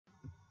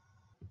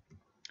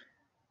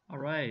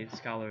Alright,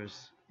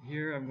 scholars,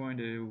 here I'm going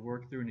to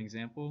work through an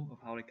example of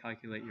how to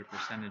calculate your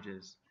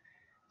percentages.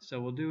 So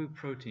we'll do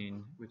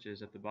protein, which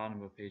is at the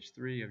bottom of page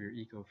 3 of your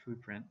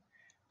EcoFoodprint.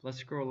 Let's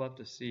scroll up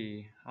to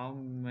see how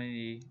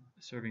many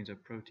servings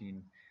of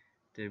protein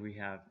did we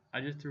have.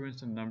 I just threw in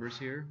some numbers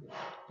here.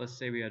 Let's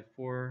say we had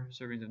 4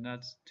 servings of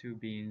nuts, 2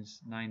 beans,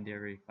 9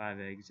 dairy,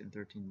 5 eggs, and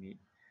 13 meat.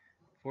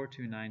 4,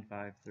 2, 9,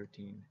 5,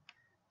 13.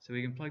 So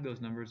we can plug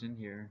those numbers in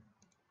here.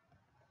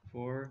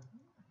 4,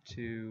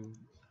 2,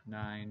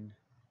 9,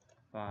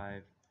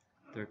 5,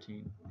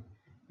 13.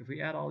 If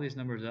we add all these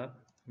numbers up,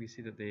 we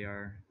see that they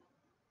are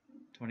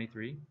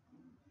 23.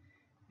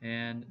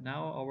 And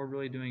now all we're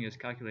really doing is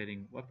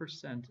calculating what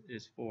percent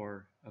is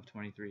 4 of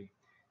 23.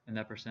 And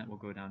that percent will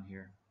go down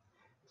here.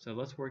 So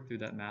let's work through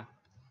that math.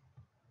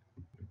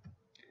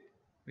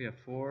 We have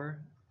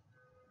 4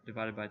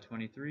 divided by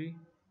 23,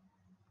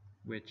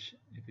 which,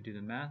 if you do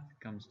the math,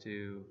 comes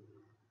to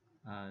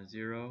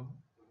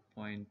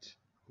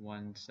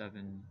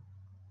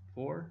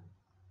 0.174,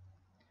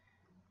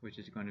 which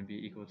is going to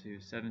be equal to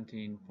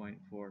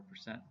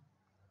 17.4%.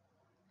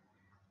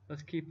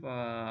 Let's keep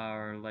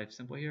our life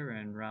simple here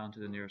and round to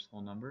the nearest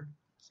whole number,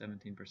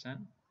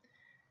 17%.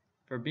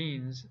 For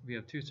beans, we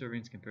have 2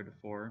 servings compared to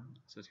 4,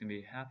 so it's going to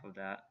be half of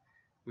that.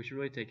 We should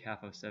really take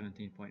half of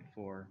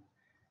 17.4,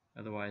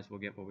 otherwise we'll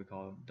get what we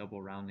call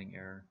double rounding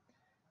error.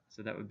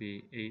 So that would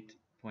be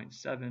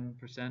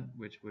 8.7%,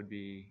 which would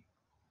be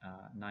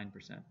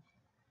 9%.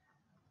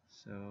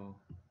 So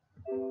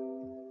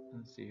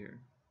let's see here.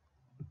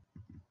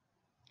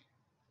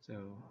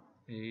 So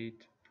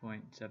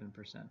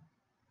 8.7%.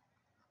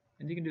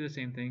 And you can do the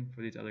same thing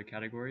for these other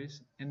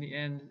categories. In the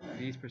end,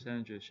 these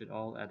percentages should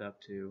all add up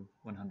to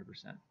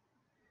 100%.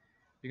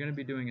 You're going to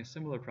be doing a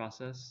similar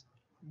process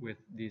with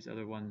these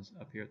other ones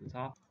up here at the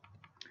top.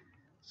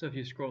 So if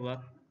you scroll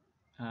up,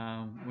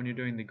 when you're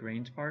doing the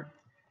grains part,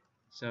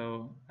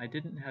 so I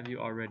didn't have you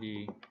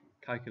already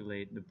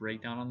calculate the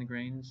breakdown on the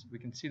grains. We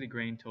can see the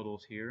grain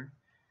totals here,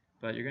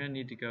 but you're going to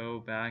need to go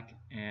back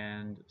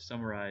and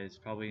summarize,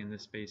 probably in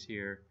this space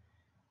here,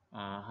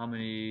 how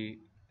many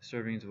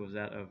servings was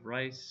that of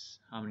rice,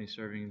 how many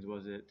servings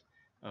was it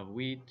of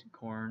wheat,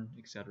 corn,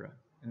 etc.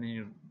 And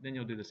then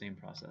you'll do the same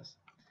process.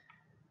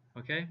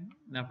 Okay,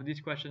 now for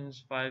these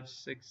questions 5,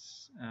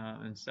 6,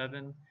 and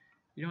 7,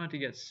 you don't have to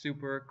get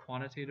super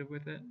quantitative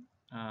with it.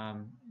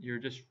 You're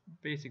just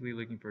basically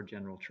looking for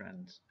general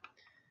trends.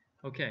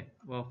 Okay,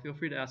 well, feel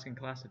free to ask in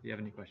class if you have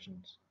any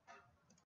questions.